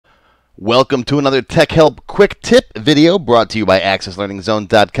Welcome to another Tech Help Quick Tip video brought to you by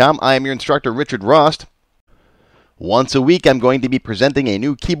AccessLearningZone.com. I am your instructor, Richard Rost. Once a week, I'm going to be presenting a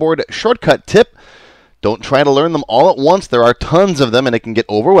new keyboard shortcut tip. Don't try to learn them all at once. There are tons of them, and it can get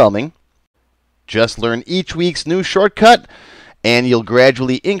overwhelming. Just learn each week's new shortcut, and you'll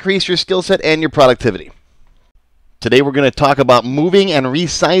gradually increase your skill set and your productivity. Today, we're going to talk about moving and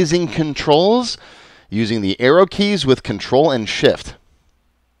resizing controls using the arrow keys with Ctrl and Shift.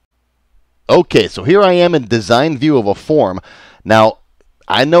 Okay, so here I am in design view of a form. Now,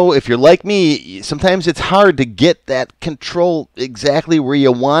 I know if you're like me, sometimes it's hard to get that control exactly where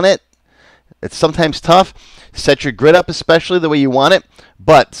you want it. It's sometimes tough. Set your grid up especially the way you want it,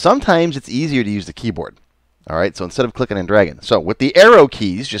 but sometimes it's easier to use the keyboard. All right, so instead of clicking and dragging. So with the arrow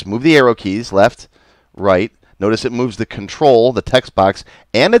keys, just move the arrow keys left, right. Notice it moves the control, the text box,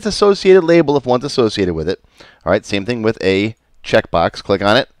 and its associated label if one's associated with it. All right, same thing with a checkbox. Click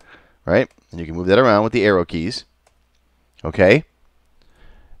on it, right? And you can move that around with the arrow keys. Okay.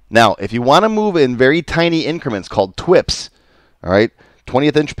 Now, if you want to move in very tiny increments called twips, all right,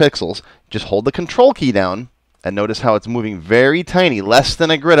 20th inch pixels, just hold the control key down and notice how it's moving very tiny, less than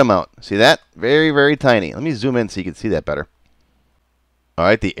a grid amount. See that? Very, very tiny. Let me zoom in so you can see that better. All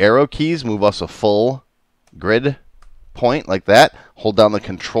right, the arrow keys move us a full grid point like that. Hold down the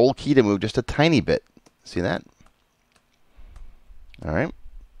control key to move just a tiny bit. See that? All right.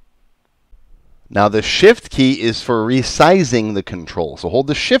 Now the shift key is for resizing the control. So hold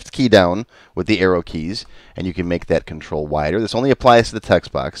the shift key down with the arrow keys and you can make that control wider. This only applies to the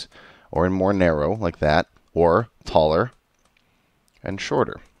text box, or in more narrow like that, or taller and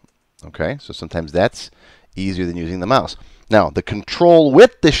shorter. Okay, so sometimes that's easier than using the mouse. Now the control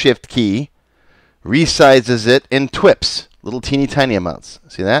with the shift key resizes it in twips, little teeny tiny amounts.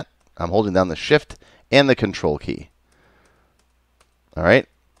 See that? I'm holding down the shift and the control key. All right.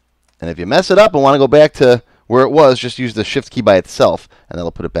 And if you mess it up and want to go back to where it was, just use the shift key by itself, and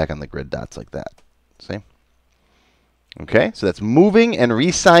that'll put it back on the grid dots like that. See? Okay, so that's moving and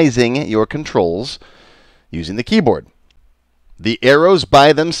resizing your controls using the keyboard. The arrows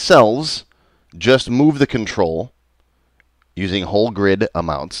by themselves just move the control using whole grid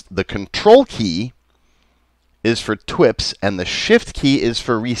amounts. The control key is for twips, and the shift key is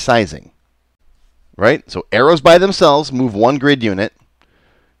for resizing. Right? So arrows by themselves move one grid unit.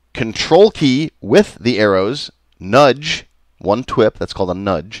 Control key with the arrows, nudge, one twip, that's called a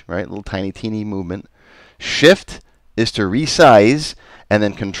nudge, right? A little tiny, teeny movement. Shift is to resize, and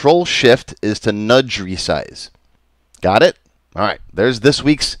then Control Shift is to nudge resize. Got it? All right, there's this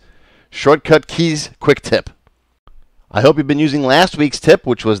week's shortcut keys quick tip. I hope you've been using last week's tip,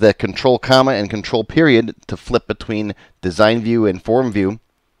 which was that Control comma and Control period to flip between design view and form view.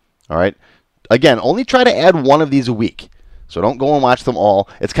 All right. Again, only try to add one of these a week. So don't go and watch them all.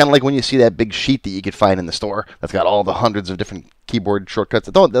 It's kind of like when you see that big sheet that you could find in the store that's got all the hundreds of different keyboard shortcuts.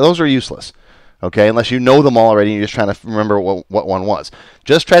 Those are useless, okay, unless you know them all already and you're just trying to remember what one was.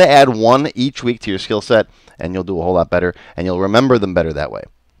 Just try to add one each week to your skill set, and you'll do a whole lot better, and you'll remember them better that way.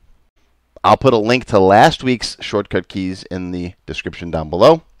 I'll put a link to last week's shortcut keys in the description down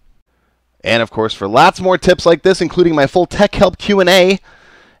below. And, of course, for lots more tips like this, including my full Tech Help Q&A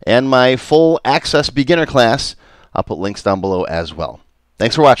and my full Access beginner class, I'll put links down below as well.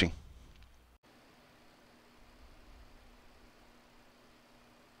 Thanks for watching.